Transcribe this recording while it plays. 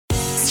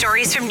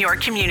stories from your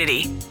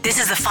community. This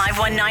is the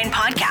 519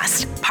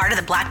 Podcast, part of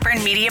the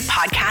Blackburn Media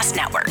Podcast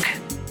Network.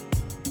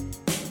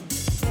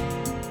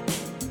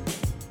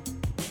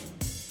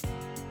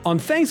 On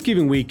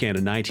Thanksgiving weekend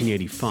in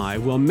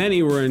 1985, while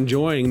many were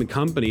enjoying the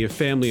company of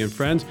family and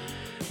friends,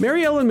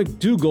 Mary Ellen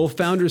McDougall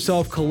found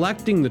herself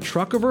collecting the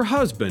truck of her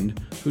husband,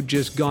 who'd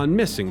just gone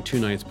missing 2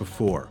 nights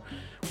before.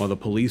 While the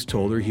police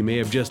told her he may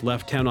have just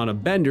left town on a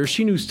bender,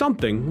 she knew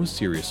something was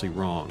seriously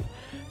wrong.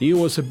 Neil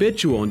was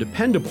habitual and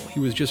dependable. He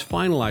was just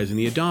finalizing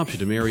the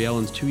adoption of Mary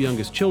Ellen's 2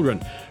 youngest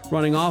children.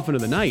 Running off into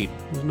the night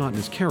was not in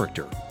his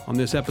character. On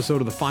this episode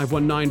of the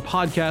 519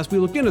 Podcast, we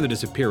look into the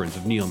disappearance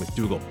of Neil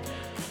McDougall.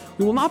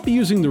 We will not be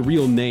using the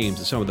real names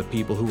of some of the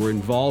people who were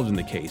involved in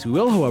the case. We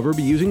will, however,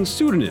 be using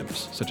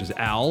pseudonyms such as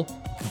Al,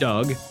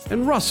 Doug,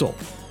 and Russell,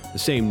 the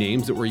same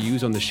names that were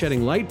used on the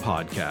Shedding Light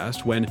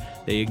podcast when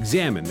they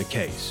examined the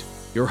case.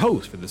 Your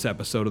host for this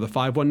episode of the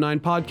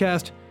 519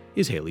 Podcast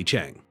is Haley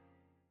Chang.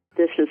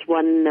 This is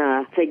one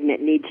thing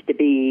that needs to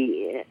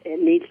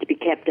be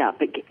kept up.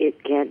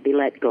 It can't be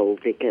let go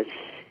because,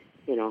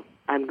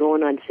 I'm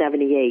going on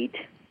 78,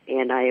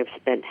 and I have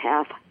spent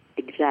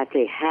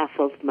exactly half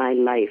of my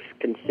life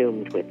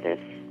consumed with this.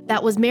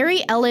 That was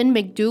Mary Ellen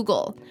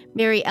McDougall.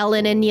 Mary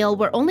Ellen and Neil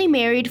were only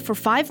married for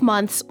 5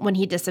 months when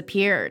he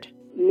disappeared.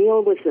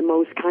 Neil was the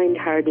most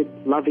kind-hearted,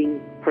 loving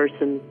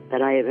person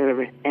that I have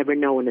ever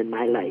known in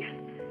my life.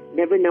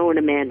 Never known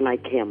a man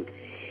like him.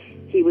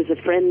 He was a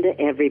friend to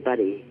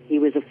everybody. He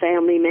was a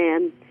family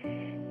man.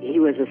 He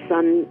was a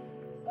son,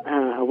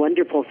 a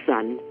wonderful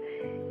son.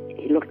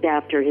 He looked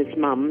after his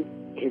mom.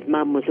 His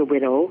mom was a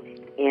widow.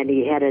 And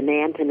he had an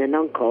aunt and an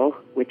uncle,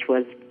 which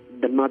was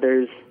the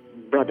mother's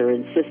brother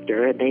and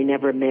sister. They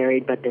never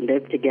married, but they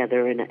lived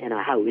together in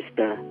a house.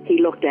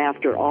 He looked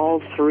after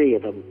all 3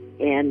 of them.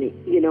 And,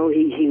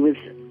 he was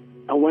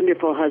a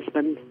wonderful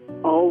husband,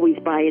 always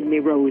buying me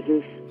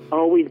roses,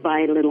 always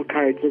buying little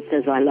cards that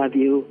says, I love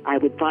you. I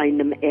would find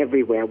them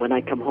everywhere when I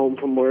come home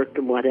from work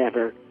and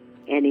whatever.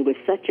 And he was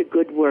such a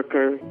good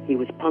worker. He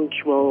was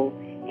punctual,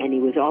 and he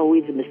was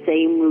always in the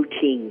same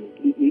routine.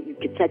 You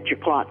could set your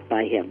clock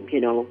by him,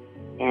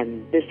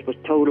 And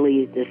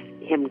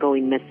him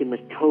going missing was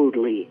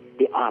totally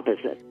the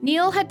opposite.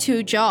 Neil had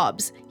 2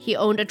 jobs. He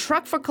owned a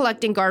truck for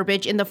collecting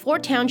garbage in the 4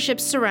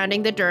 townships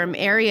surrounding the Durham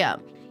area.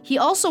 He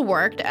also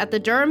worked at the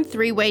Durham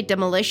 3-way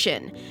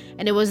demolition,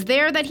 and it was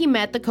there that he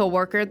met the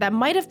coworker that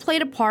might have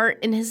played a part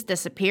in his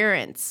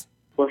disappearance.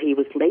 Well, he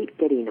was late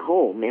getting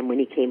home, and when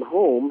he came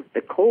home,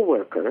 the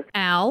coworker,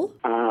 Al,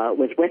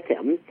 was with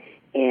him,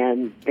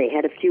 and they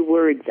had a few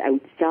words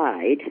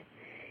outside.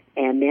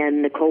 And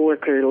then the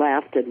coworker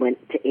left and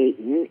went to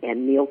Ayton,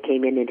 and Neil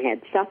came in and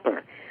had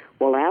supper.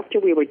 Well, after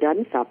we were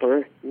done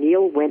supper,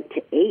 Neil went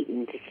to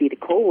Ayton to see the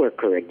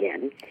coworker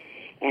again,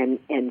 and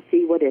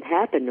see what had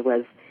happened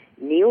was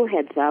Neil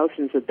had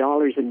thousands of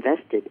dollars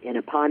invested in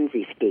a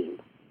Ponzi scheme,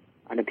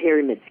 on a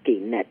pyramid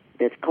scheme that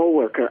this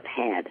coworker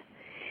had.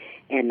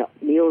 And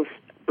Neil's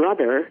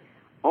brother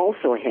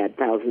also had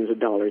thousands of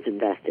dollars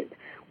invested.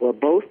 Well,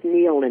 both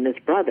Neil and his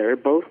brother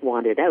both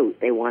wanted out.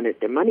 They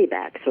wanted their money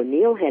back. So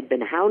Neil had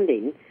been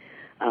hounding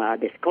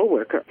this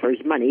coworker for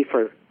his money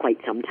for quite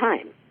some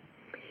time.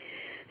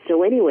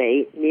 So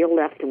anyway, Neil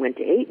left and went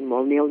to Ayton.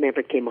 Well, Neil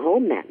never came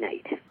home that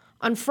night.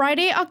 On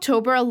Friday,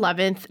 October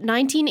 11th,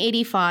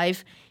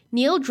 1985,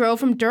 Neil drove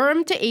from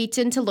Durham to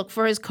Ayton to look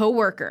for his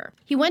coworker.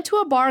 He went to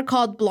a bar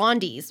called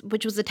Blondie's,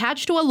 which was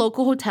attached to a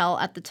local hotel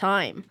at the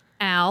time.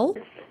 Al,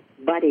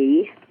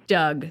 buddy,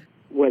 Doug,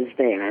 was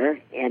there,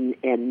 and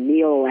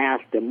Neil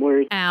asked him,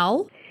 where's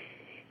Al?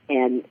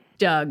 And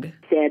Doug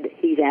said,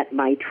 he's at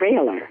my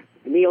trailer.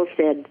 Neil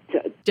said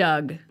to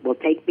Doug, well,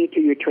 take me to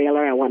your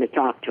trailer. I want to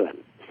talk to him.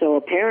 So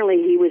apparently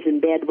he was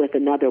in bed with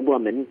another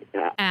woman.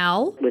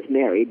 Al was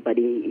married, but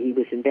he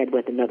was in bed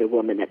with another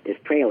woman at this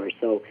trailer.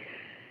 So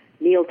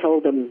Neil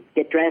told him,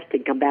 get dressed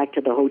and come back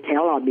to the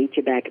hotel. I'll meet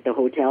you back at the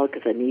hotel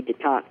because I need to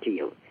talk to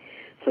you.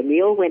 So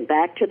Neil went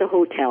back to the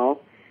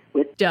hotel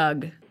with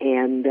Doug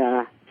and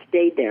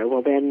stayed there.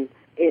 Well, then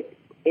it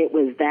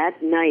was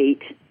that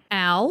night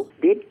Al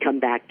did come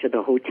back to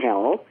the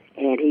hotel,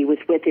 and he was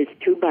with his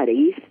 2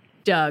 buddies,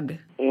 Doug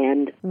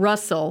and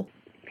Russell.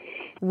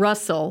 His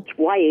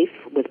wife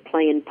was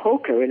playing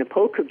poker in a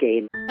poker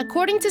game.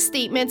 According to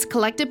statements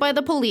collected by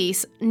the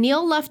police,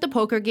 Neil left the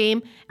poker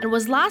game and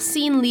was last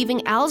seen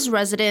leaving Al's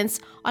residence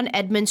on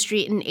Edmund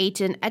Street in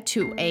Ayton at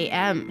 2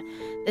 a.m.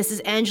 This is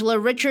Angela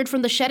Richard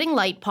from the Shedding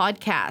Light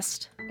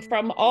podcast.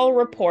 From all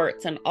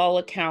reports and all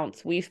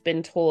accounts, we've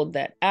been told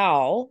that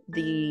Al,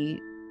 the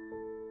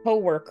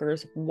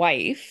co-worker's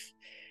wife,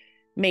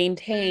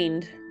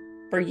 maintained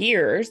for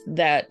years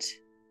that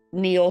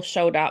Neil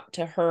showed up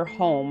to her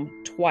home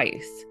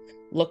twice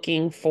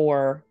looking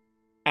for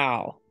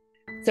Al.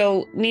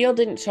 So Neil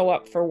didn't show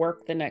up for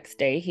work the next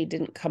day. He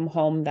didn't come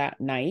home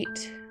that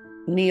night.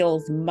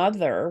 Neil's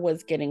mother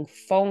was getting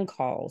phone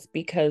calls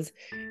because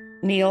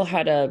Neil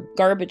had a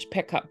garbage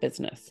pickup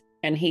business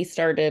and he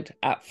started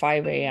at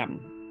 5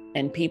 a.m.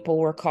 And people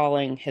were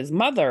calling his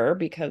mother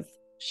because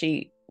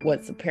she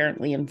was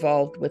apparently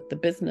involved with the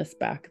business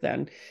back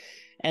then.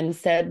 and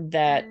said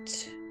that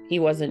he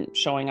wasn't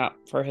showing up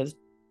for his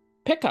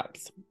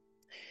pickups.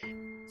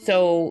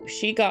 So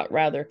she got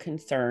rather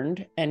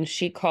concerned, and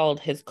she called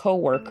his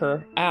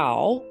coworker,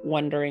 Al,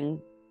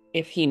 wondering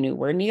if he knew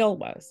where Neil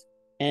was.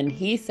 And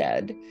he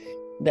said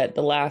that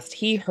the last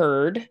he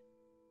heard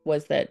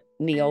was that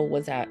Neil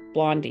was at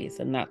Blondie's,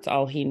 and that's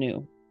all he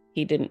knew.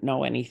 He didn't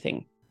know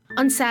anything.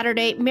 On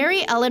Saturday,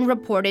 Mary Ellen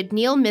reported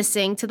Neil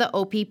missing to the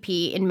OPP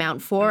in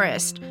Mount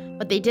Forest,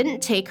 but they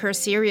didn't take her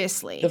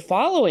seriously. The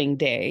following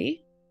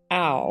day,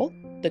 Al,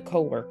 the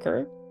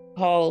coworker,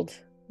 called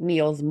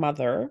Neil's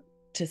mother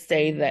to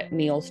say that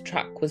Neil's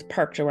truck was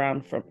parked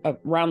around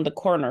the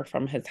corner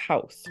from his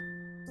house.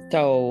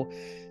 So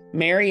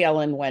Mary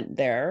Ellen went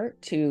there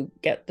to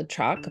get the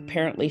truck.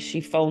 Apparently she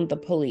phoned the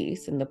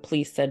police, and the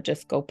police said,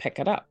 just go pick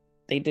it up.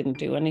 They didn't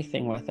do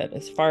anything with it.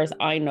 As far as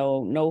I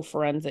know, no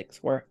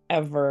forensics were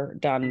ever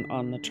done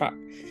on the truck.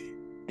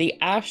 The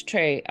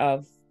ashtray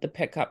of the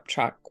pickup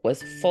truck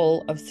was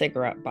full of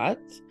cigarette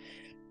butts.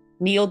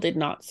 Neil did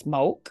not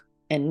smoke,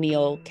 and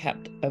Neil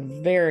kept a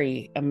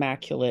very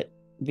immaculate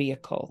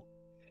vehicle.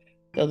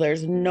 So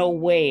there's no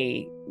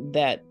way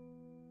that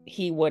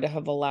he would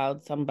have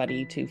allowed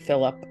somebody to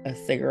fill up a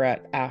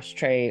cigarette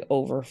ashtray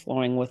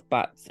overflowing with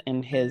butts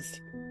in his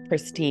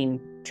pristine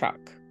truck.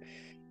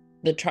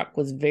 The truck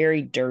was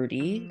very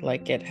dirty,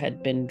 like it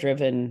had been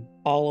driven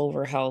all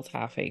over Hell's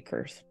Half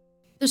Acres.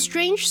 The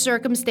strange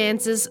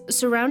circumstances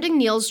surrounding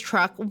Neil's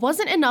truck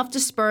wasn't enough to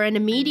spur an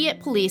immediate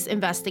police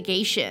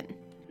investigation.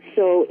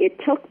 So it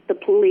took the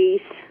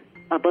police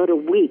about a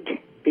week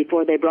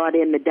before they brought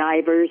in the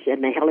divers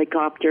and the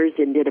helicopters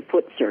and did a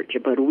foot search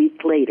about a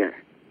week later.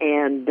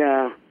 And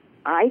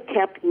I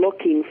kept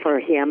looking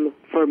for him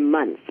for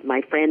months,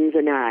 my friends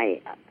and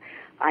I.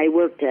 I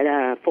worked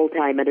at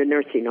full-time at a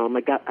nursing home,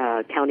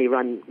 a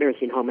county-run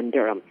nursing home in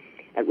Durham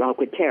at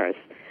Rockwood Terrace.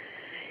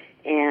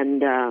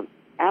 And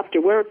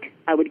after work,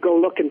 I would go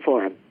looking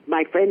for him.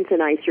 My friends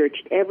and I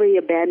searched every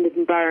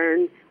abandoned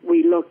barn.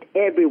 We looked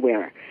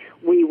everywhere.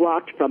 We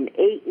walked from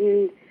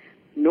Ayton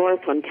north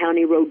on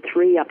County Road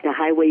 3 up to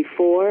Highway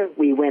 4.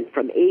 We went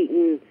from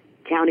Ayton,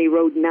 County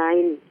Road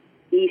 9,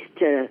 east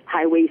to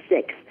Highway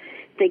 6.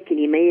 Thinking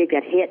he may have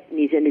got hit and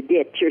he's in a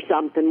ditch or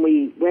something.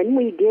 When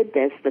we did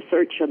this, the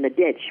search on the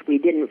ditch, we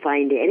didn't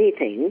find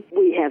anything.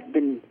 We have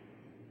been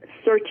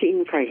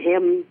searching for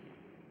him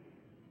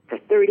for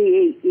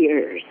 38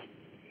 years.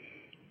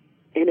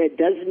 And it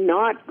does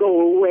not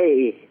go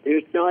away.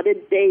 There's not a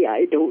day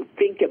I don't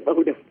think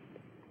about him.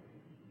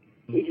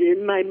 He's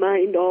in my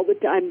mind all the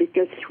time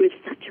because he was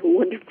such a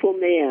wonderful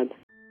man.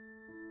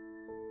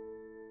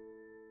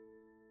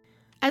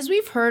 As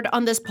we've heard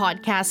on this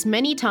podcast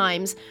many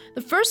times,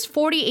 the first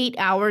 48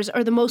 hours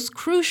are the most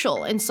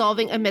crucial in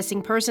solving a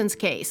missing persons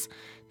case.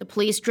 The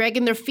police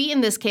dragging their feet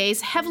in this case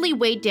heavily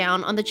weighed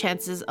down on the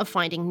chances of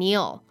finding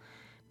Neil.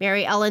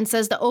 Mary Ellen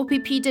says the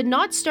OPP did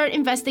not start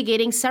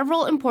investigating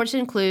several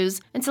important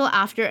clues until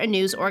after a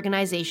news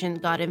organization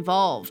got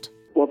involved.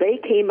 Well, they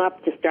came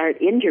up to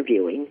start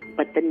interviewing,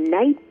 but the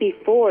night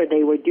before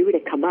they were due to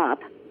come up,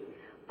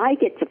 I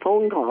get a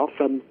phone call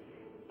from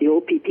the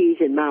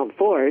OPPs in Mount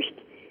Forest.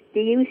 Do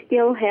you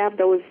still have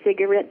those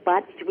cigarette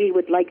butts? We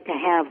would like to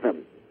have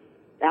them.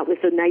 That was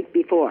the night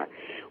before.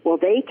 Well,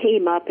 they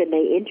came up and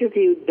they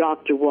interviewed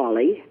Dr.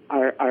 Wally,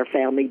 our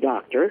family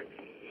doctor,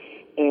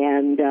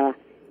 and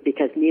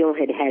because Neil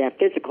had had a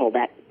physical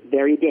that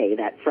very day,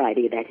 that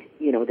Friday, that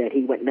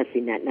he went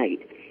missing that night.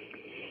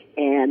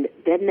 And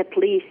then the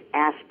police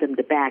asked them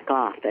to back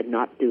off and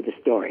not do the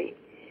story.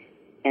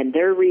 And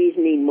their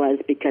reasoning was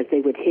because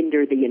they would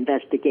hinder the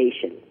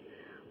investigation.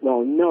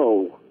 Well,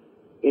 no.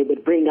 It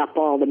would bring up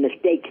all the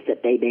mistakes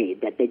that they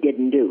made, that they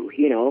didn't do,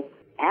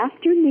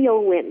 After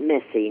Neil went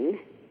missing,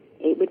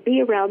 it would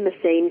be around the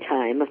same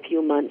time, a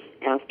few months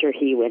after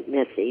he went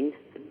missing,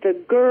 the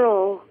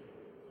girl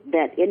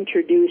that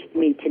introduced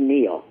me to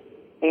Neil,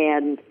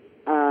 and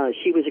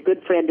she was a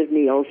good friend of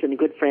Neil's and a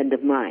good friend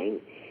of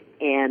mine,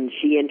 and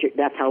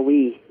that's how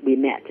we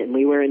met, and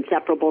we were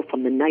inseparable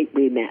from the night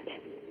we met.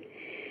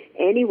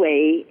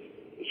 Anyway,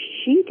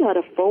 she got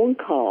a phone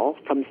call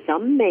from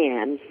some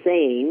man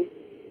saying,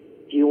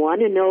 do you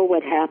want to know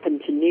what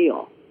happened to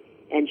Neil?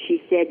 And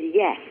she said,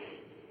 yes.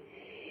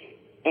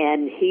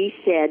 And he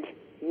said,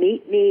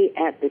 meet me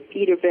at the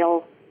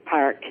Cedarville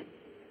Park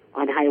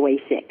on Highway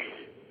 6.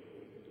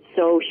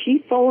 So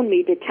she phoned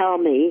me to tell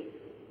me,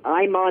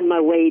 I'm on my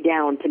way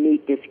down to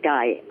meet this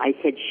guy. I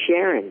said,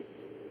 Sharon,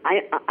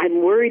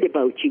 I'm worried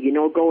about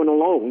you, going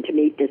alone to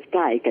meet this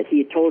guy, because he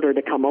had told her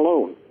to come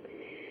alone.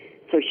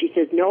 So she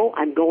says, no,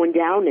 I'm going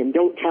down and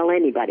don't tell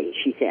anybody,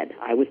 she said.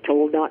 I was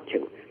told not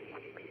to.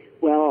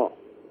 Well,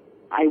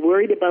 I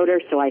worried about her,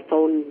 so I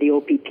phoned the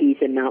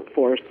OPPs in Mount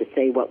Forest to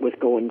say what was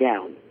going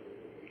down.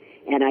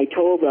 And I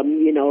told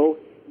them,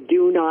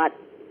 do not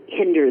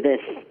hinder this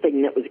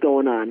thing that was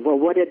going on. Well,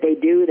 what did they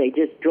do? They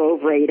just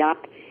drove right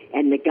up,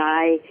 and the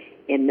guy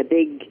in the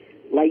big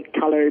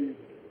light-colored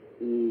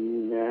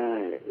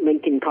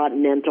Lincoln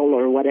Continental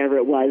or whatever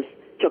it was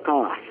took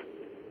off.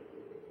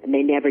 And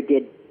they never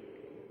did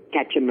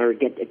catch him or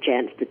get a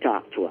chance to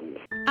talk to him.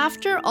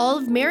 After all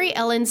of Mary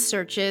Ellen's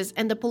searches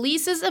and the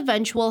police's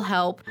eventual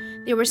help,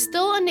 they were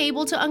still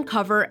unable to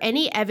uncover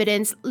any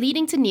evidence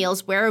leading to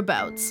Neil's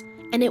whereabouts.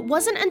 And it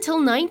wasn't until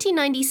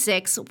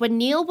 1996 when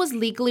Neil was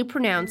legally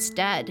pronounced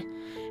dead.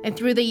 And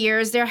through the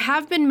years, there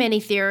have been many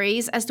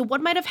theories as to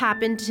what might have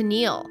happened to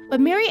Neil. But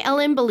Mary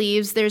Ellen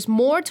believes there's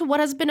more to what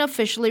has been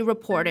officially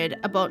reported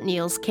about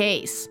Neil's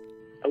case.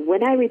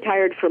 When I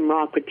retired from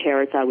Rockwood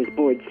Terrace, I was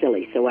bored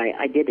silly, so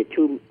I did a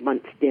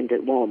 2-month stint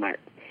at Walmart.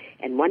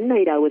 And one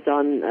night I was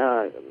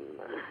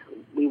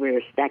we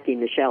were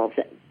stacking the shelves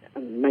at a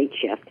night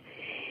shift,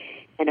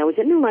 and I was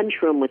in the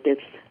lunchroom with this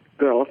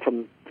girl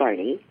from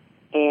Farney,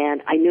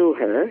 and I knew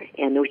her,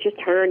 and it was just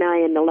her and I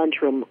in the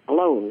lunchroom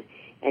alone.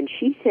 And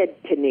she said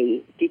to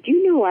me, "Did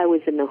you know I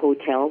was in the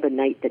hotel the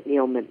night that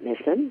Neil went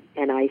missing?"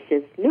 And I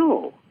said,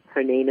 "No."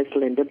 Her name is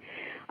Linda.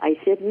 I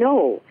said,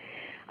 "No."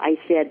 I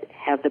said,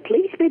 "Have the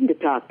police been to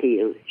talk to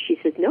you?" She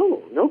said,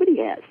 "No, nobody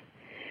has."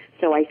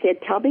 So I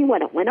said, "Tell me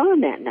what went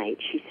on that night."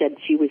 She said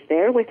she was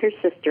there with her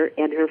sister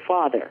and her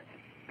father.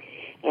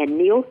 And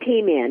Neil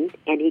came in,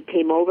 and he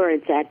came over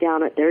and sat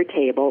down at their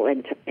table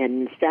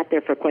and sat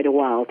there for quite a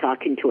while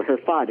talking to her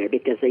father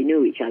because they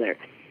knew each other.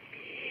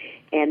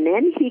 And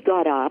then he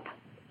got up,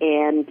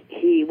 and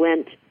he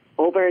went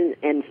over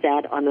and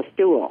sat on a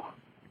stool.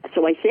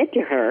 So I said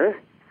to her,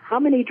 "How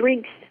many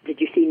drinks did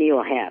you see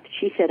Neil have?"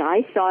 She said,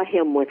 "I saw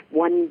him with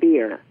 1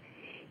 beer.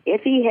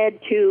 If he had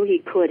 2, he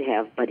could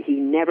have, but he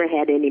never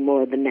had any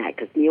more than that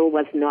because Neil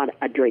was not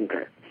a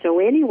drinker." So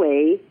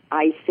anyway,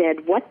 I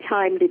said, "What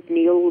time did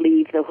Neil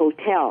leave the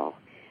hotel?"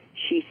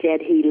 She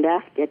said he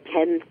left at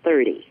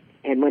 10:30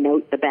 and went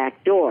out the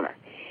back door.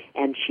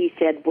 And she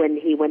said when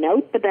he went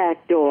out the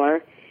back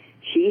door,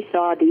 she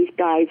saw these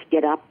guys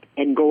get up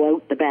and go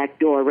out the back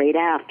door right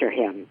after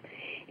him.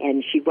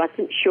 And she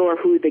wasn't sure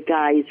who the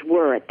guys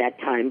were at that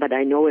time, but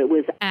I know it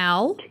was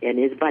Al and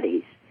his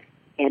buddies.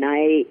 And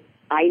I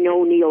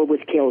know Neil was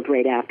killed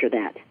right after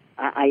that.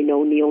 I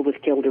know Neil was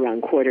killed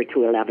around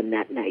 11:15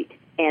 that night.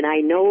 And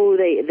I know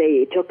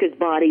they took his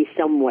body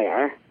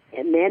somewhere.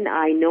 And then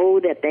I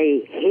know that they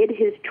hid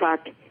his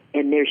truck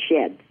in their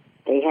shed.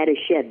 They had a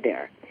shed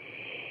there.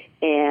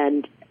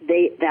 And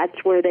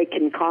that's where they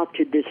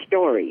concocted the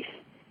stories.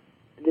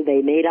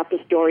 They made up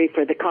a story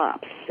for the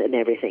cops and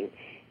everything.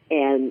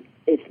 And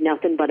it's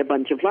nothing but a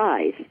bunch of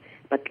lies.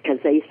 But because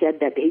they said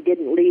that he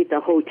didn't leave the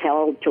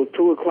hotel till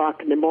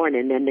 2:00 in the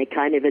morning, and they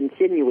kind of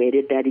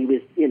insinuated that he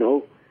was,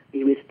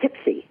 he was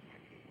tipsy.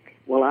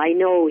 Well, I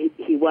know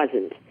he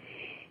wasn't.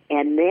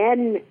 And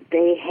then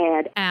they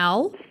had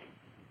Al's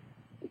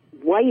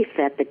wife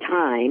at the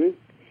time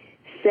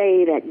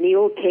say that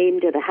Neil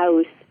came to the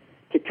house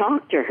to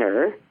talk to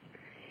her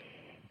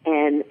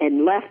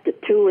and left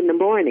at 2 in the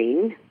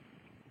morning,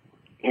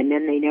 and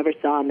then they never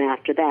saw him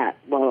after that.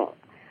 Well,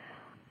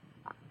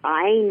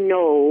 I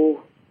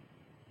know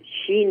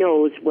she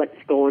knows what's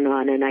going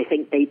on, and I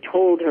think they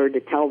told her to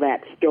tell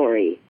that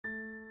story.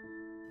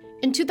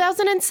 In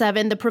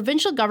 2007, the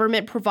provincial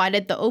government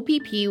provided the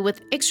OPP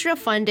with extra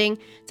funding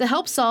to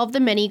help solve the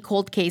many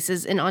cold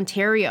cases in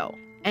Ontario.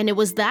 And it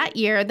was that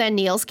year that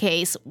Neil's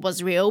case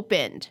was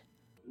reopened.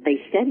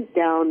 They sent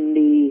down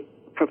the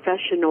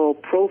professional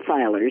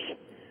profilers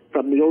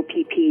from the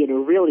OPP in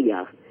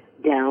Aurelia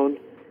down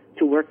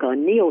to work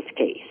on Neil's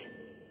case.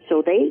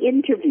 So they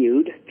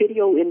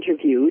video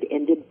interviewed,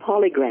 and did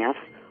polygraphs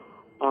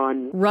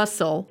on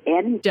Russell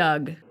and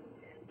Doug.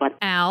 But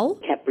Al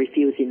kept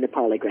refusing the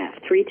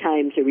polygraph. 3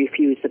 times he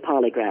refused the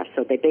polygraph.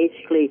 So they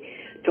basically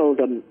told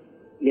him,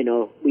 we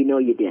know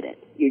you did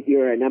it.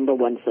 You're a number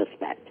 1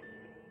 suspect.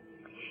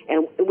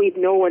 And we've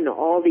known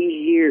all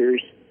these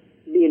years,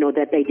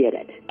 that they did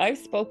it. I've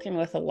spoken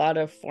with a lot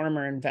of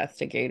former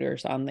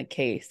investigators on the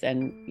case,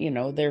 and,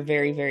 they're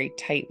very, very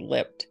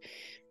tight-lipped.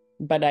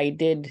 But I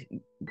did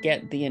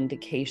get the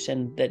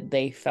indication that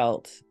they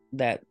felt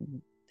that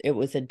it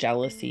was a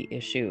jealousy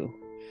issue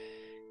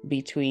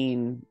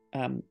between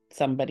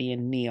somebody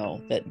and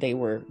Neil, that they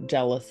were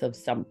jealous of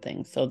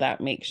something. So that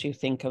makes you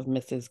think of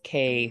Mrs.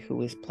 K, who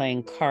was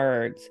playing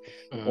cards,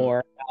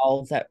 or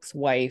Al's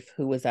ex-wife,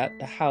 who was at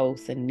the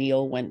house, and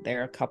Neil went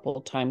there a couple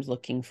of times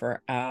looking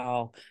for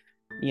Al.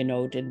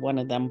 Did one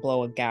of them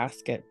blow a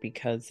gasket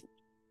because,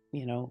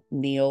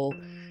 Neil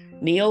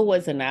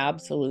was an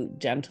absolute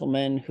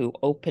gentleman who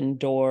opened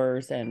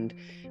doors and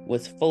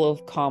was full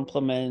of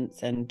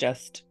compliments and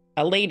just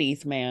a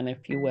ladies' man,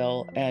 if you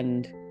will.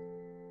 And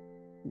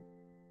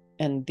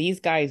these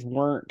guys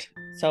weren't.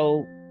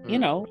 So,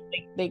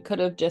 they could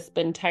have just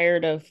been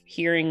tired of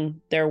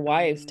hearing their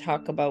wives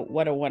talk about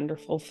what a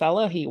wonderful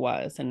fella he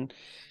was, and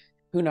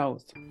who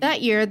knows.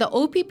 That year, the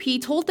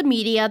OPP told the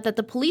media that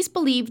the police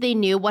believed they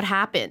knew what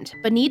happened,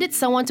 but needed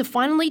someone to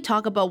finally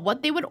talk about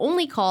what they would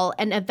only call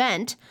an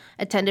event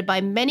attended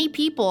by many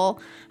people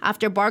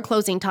after bar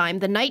closing time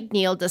the night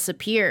Neil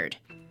disappeared.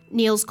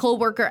 Neil's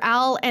co-worker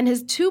Al and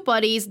his 2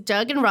 buddies,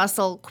 Doug and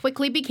Russell,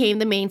 quickly became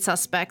the main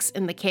suspects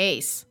in the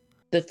case.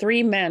 The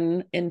 3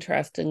 men,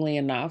 interestingly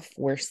enough,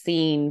 were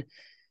seen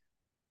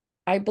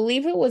I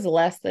believe it was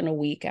less than a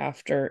week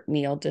after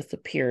Neil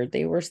disappeared.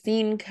 They were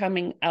seen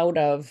coming out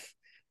of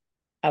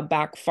a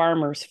back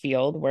farmer's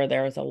field where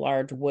there was a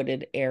large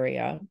wooded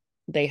area.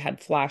 They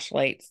had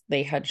flashlights,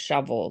 they had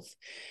shovels.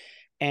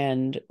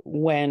 And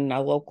when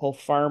a local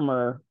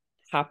farmer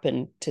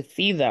happened to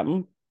see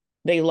them,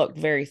 they looked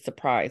very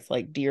surprised,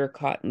 like deer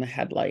caught in the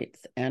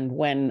headlights. And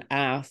when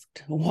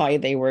asked why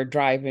they were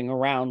driving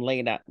around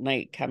late at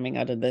night coming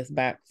out of this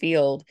back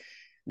field,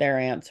 their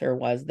answer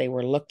was they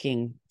were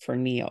looking for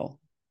Neil.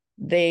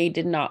 They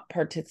did not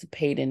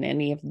participate in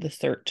any of the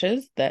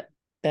searches that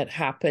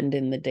happened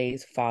in the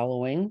days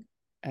following.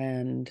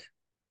 And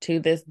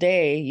to this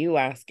day, you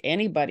ask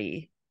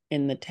anybody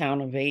in the town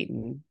of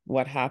Ayton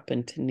what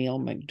happened to Neil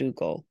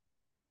McDougall,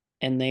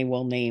 and they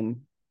will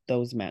name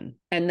those men.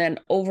 And then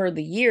over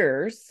the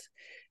years,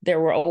 there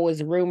were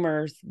always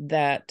rumors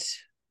that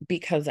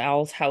because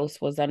Al's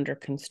house was under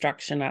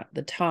construction at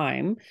the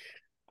time,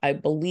 I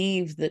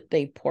believe that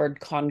they poured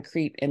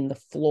concrete in the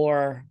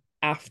floor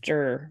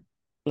after,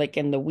 like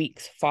in the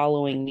weeks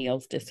following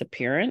Neil's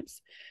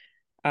disappearance.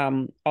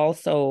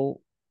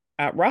 Also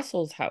at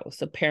Russell's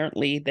house,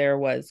 apparently there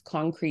was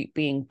concrete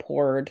being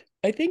poured.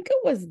 I think it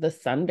was the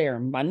Sunday or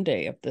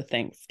Monday of the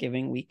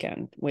Thanksgiving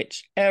weekend,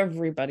 which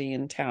everybody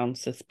in town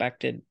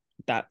suspected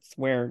that's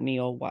where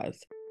Neil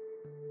was.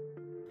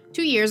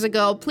 2 years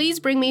ago, Please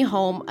Bring Me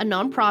Home, a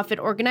nonprofit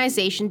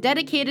organization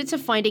dedicated to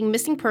finding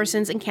missing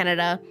persons in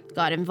Canada,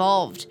 got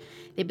involved.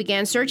 They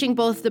began searching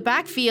both the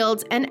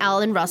backfields and Al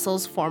and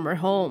Russell's former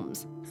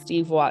homes.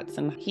 Steve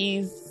Watson,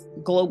 he's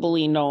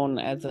globally known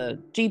as a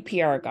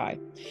GPR guy.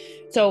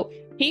 So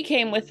he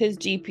came with his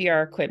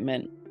GPR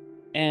equipment,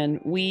 and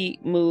we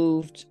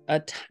moved a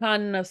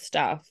ton of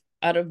stuff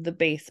out of the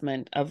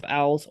basement of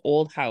Al's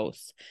old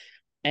house.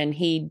 And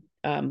he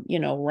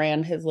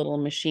ran his little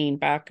machine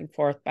back and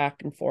forth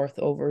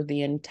over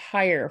the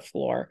entire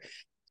floor.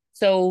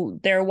 So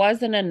there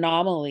was an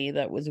anomaly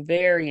that was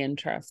very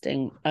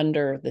interesting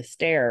under the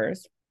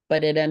stairs,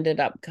 but it ended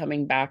up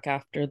coming back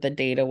after the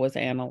data was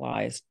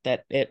analyzed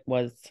that it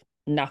was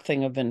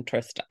nothing of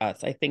interest to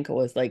us. I think it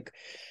was like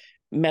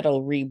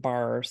metal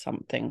rebar or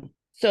something.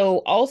 So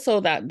also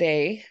that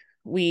day,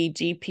 we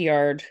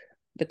GPR'd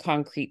the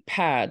concrete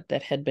pad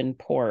that had been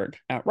poured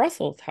at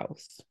Russell's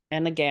house.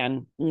 And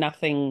again,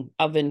 nothing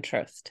of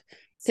interest.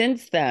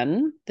 Since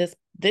then,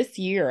 this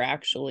year,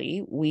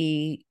 actually,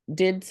 we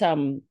did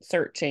some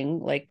searching,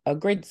 like a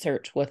grid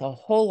search with a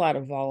whole lot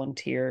of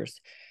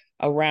volunteers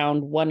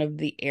around one of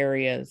the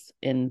areas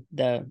in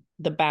the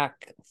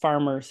back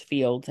farmers'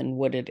 fields and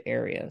wooded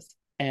areas.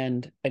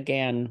 And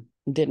again,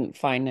 didn't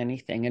find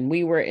anything. And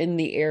we were in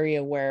the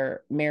area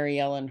where Mary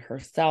Ellen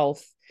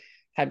herself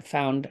had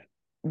found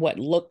what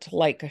looked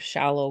like a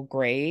shallow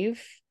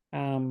grave.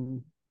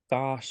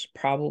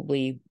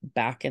 Probably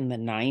back in the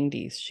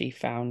 90s, she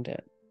found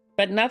it.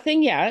 But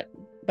nothing yet,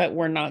 but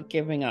we're not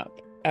giving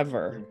up,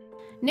 ever.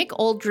 Nick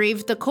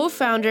Oldreeve, the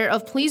co-founder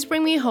of Please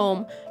Bring Me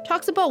Home,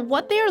 talks about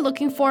what they are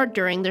looking for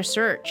during their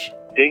search.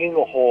 Digging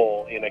a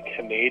hole in a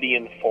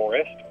Canadian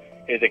forest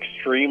is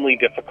extremely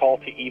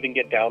difficult to even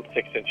get down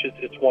 6 inches.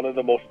 It's one of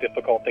the most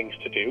difficult things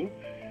to do,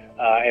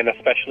 and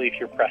especially if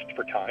you're pressed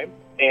for time.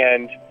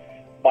 And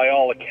by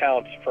all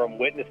accounts from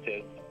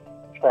witnesses,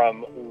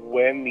 from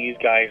when these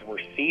guys were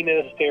seen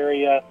in this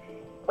area,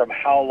 from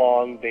how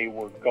long they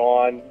were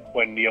gone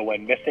when Neil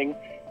went missing,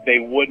 they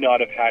would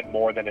not have had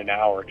more than an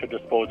hour to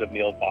dispose of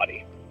Neil's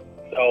body.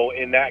 So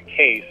in that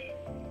case,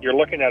 you're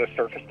looking at a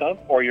surface dump,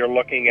 or you're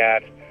looking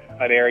at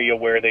an area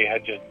where they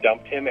had just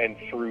dumped him and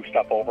threw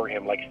stuff over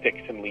him, like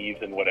sticks and leaves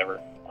and whatever.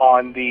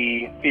 On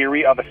the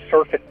theory of a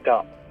surface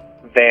dump,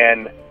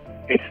 then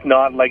it's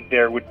not like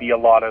there would be a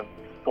lot of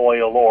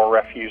soil or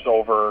refuse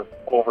over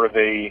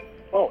the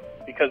bones,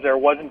 because there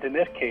wasn't in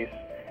this case,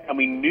 and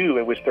we knew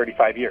it was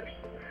 35 years.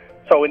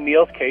 So in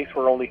Neil's case,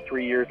 we're only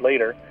 3 years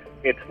later.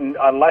 It's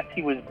unless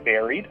he was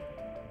buried,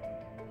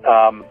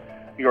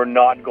 you're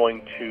not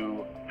going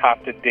to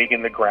have to dig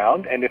in the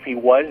ground. And if he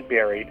was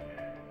buried,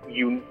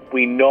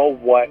 we know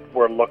what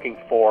we're looking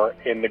for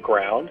in the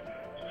ground.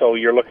 So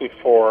you're looking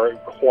for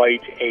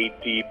quite a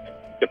deep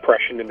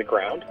depression in the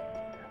ground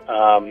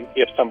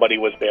if somebody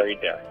was buried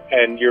there,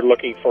 and you're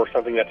looking for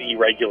something that's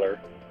irregular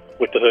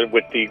with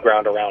the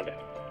ground around it.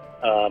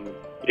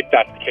 If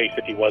that's the case,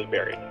 if he was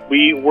buried,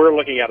 we're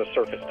looking at a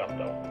surface dump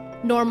though.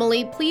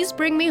 Normally, Please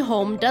Bring Me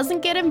Home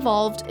doesn't get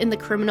involved in the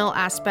criminal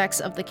aspects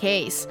of the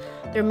case.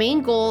 Their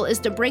main goal is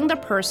to bring the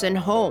person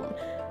home.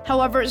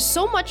 However,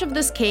 so much of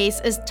this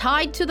case is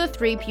tied to the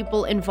 3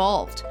 people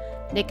involved.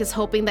 Nick is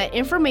hoping that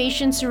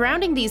information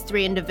surrounding these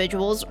 3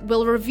 individuals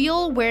will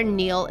reveal where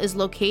Neil is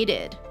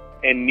located.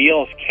 In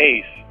Neil's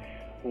case,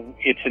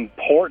 it's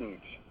important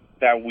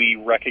that we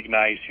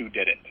recognize who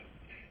did it,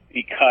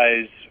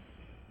 because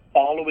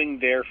following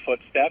their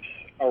footsteps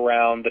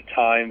around the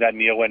time that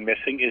Neil went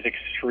missing is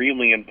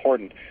extremely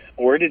important.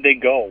 Where did they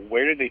go?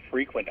 Where did they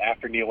frequent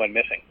after Neil went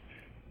missing?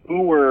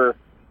 Who were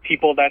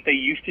people that they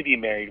used to be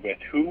married with?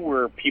 Who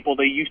were people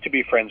they used to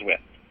be friends with?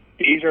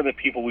 These are the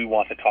people we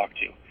want to talk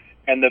to.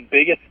 And the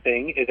biggest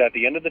thing is, at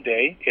the end of the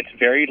day, it's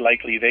very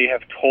likely they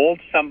have told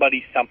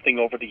somebody something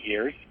over the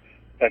years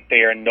that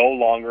they are no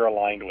longer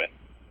aligned with.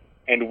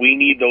 And we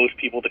need those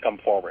people to come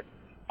forward.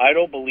 I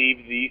don't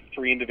believe these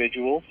three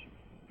individuals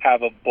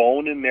have a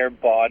bone in their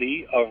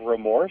body of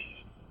remorse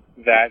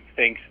that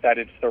thinks that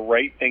it's the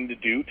right thing to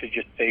do to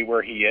just say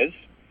where he is.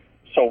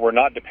 So we're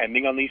not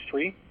depending on these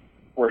three.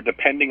 We're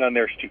depending on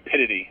their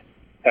stupidity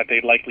that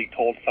they likely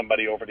told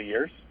somebody over the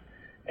years.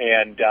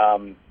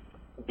 And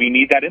we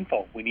need that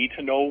info. We need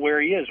to know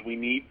where he is. We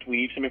need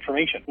some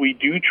information. We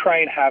do try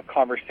and have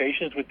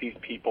conversations with these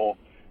people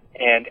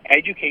and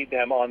educate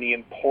them on the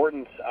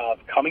importance of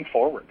coming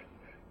forward.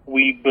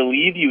 We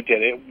believe you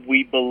did it.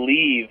 We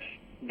believe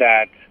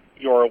that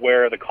you're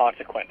aware of the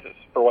consequences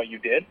for what you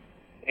did.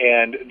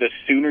 And the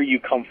sooner you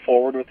come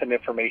forward with an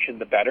information,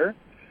 the better,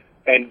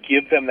 and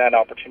give them that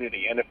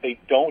opportunity. And if they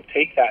don't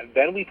take that,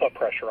 then we put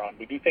pressure on.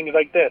 We do things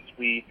like this.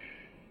 We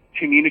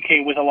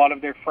communicate with a lot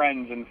of their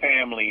friends and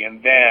family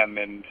and them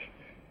and,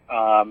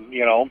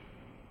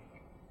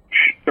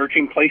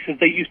 searching places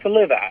they used to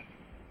live at.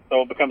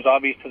 So it becomes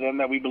obvious to them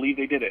that we believe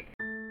they did it.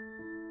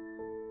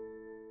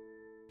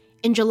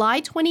 In July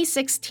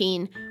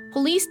 2016,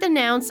 police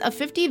announced a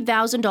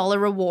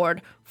 $50,000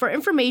 reward for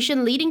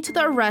information leading to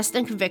the arrest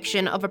and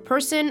conviction of a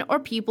person or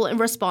people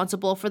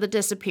responsible for the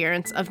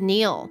disappearance of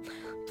Neil.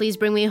 Please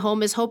Bring Me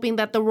Home is hoping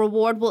that the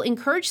reward will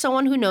encourage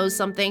someone who knows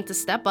something to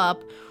step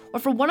up, or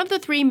for one of the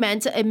three men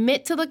to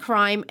admit to the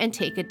crime and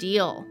take a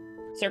deal.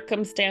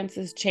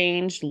 Circumstances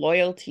change,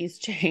 loyalties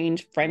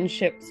change,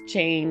 friendships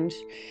change.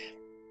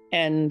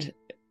 And,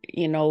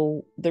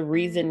 the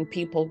reason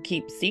people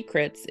keep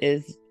secrets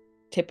is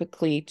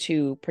typically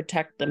to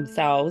protect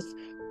themselves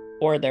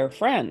or their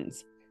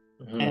friends.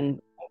 Mm-hmm.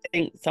 And I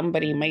think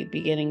somebody might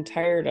be getting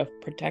tired of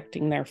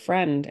protecting their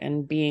friend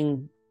and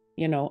being,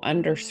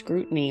 under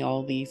scrutiny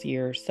all these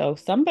years. So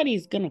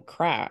somebody's going to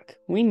crack.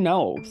 We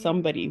know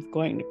somebody's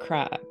going to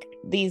crack.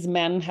 These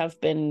men have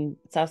been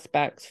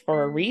suspects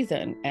for a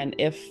reason. And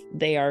if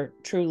they are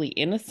truly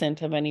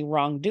innocent of any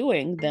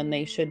wrongdoing, then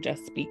they should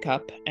just speak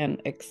up and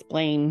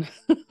explain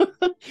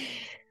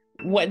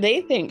what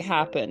they think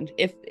happened.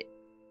 If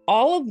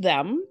all of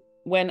them,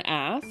 when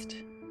asked,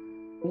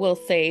 will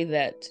say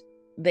that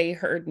they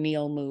heard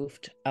Neil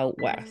moved out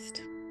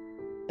west,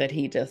 that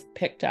he just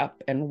picked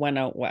up and went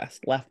out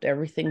west, left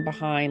everything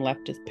behind,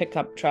 left his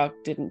pickup truck,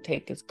 didn't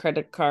take his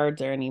credit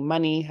cards or any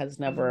money, has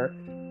never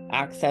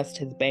accessed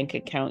his bank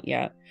account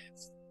yet.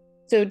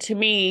 So to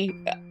me,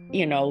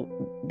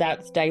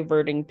 that's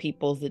diverting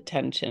people's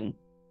attention.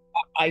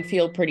 I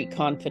feel pretty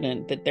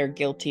confident that they're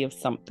guilty of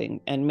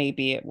something, and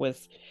maybe it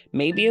was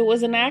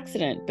an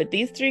accident, but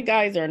these three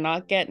guys are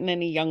not getting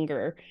any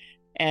younger.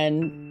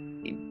 And,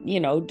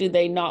 do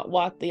they not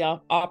want the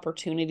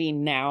opportunity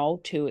now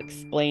to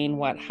explain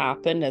what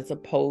happened, as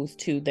opposed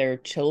to their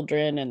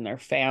children and their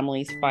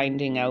families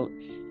finding out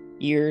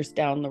years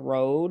down the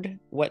road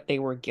what they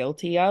were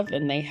guilty of,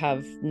 and they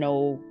have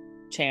no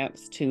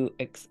chance to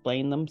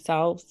explain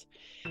themselves?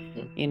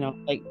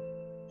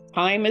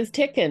 Time is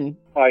ticking.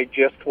 I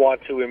just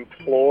want to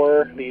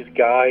implore these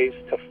guys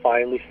to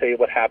finally say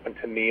what happened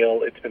to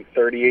Neil. It's been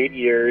 38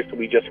 years.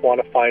 We just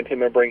want to find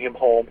him and bring him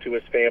home to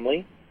his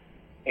family.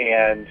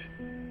 And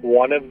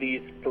one of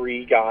these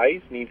three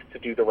guys needs to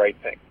do the right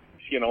thing.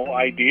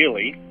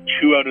 Ideally,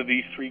 2 out of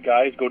these 3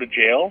 guys go to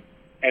jail,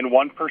 and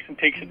one person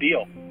takes a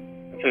deal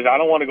and says, I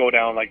don't want to go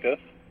down like this.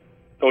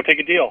 Go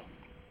take a deal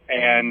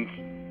and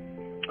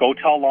go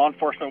tell law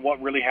enforcement what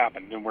really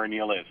happened and where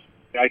Neil is.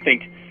 I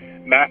think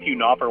Matthew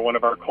Knopper, one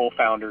of our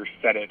co-founders,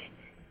 said it,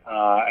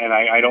 and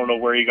I don't know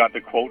where he got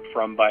the quote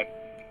from, but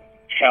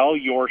tell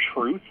your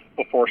truth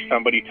before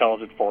somebody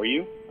tells it for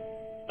you.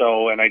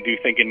 So, and I do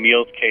think in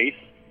Neil's case,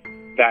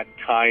 that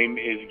time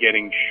is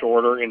getting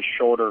shorter and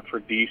shorter for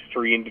these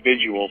 3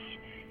 individuals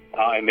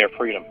and their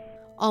freedom.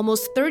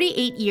 Almost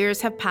 38 years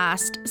have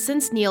passed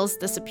since Neil's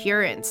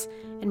disappearance,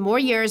 and more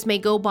years may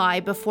go by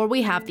before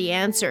we have the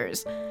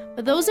answers.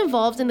 But those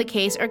involved in the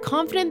case are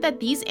confident that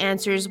these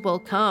answers will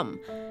come.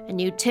 A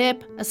new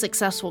tip, a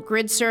successful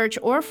grid search,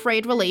 or a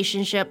frayed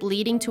relationship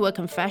leading to a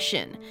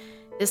confession.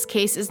 This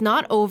case is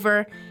not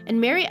over,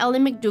 and Mary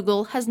Ellen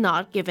McDougall has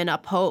not given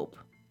up hope.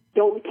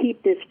 Don't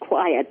keep this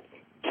quiet.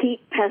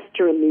 Keep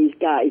pestering these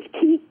guys.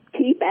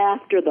 Keep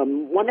after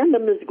them. One of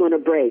them is going to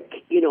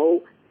break,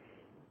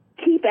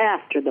 Keep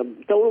after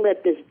them. Don't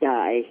let this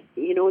die.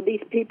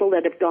 These people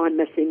that have gone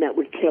missing, that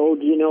were killed,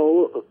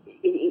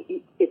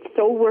 it's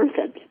so worth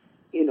it,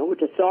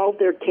 to solve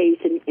their case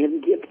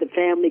and give the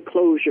family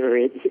closure.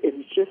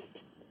 It's just,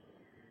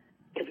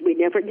 because we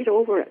never get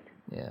over it.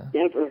 Yeah.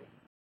 Never.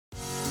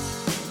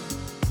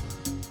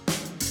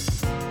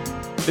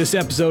 This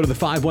episode of the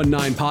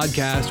 519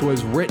 podcast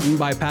was written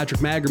by Patrick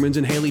Magermans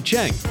and Haley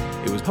Cheng.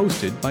 It was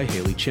hosted by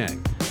Haley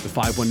Cheng. The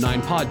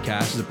 519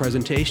 podcast is a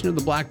presentation of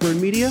the Blackburn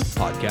Media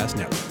Podcast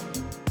Network.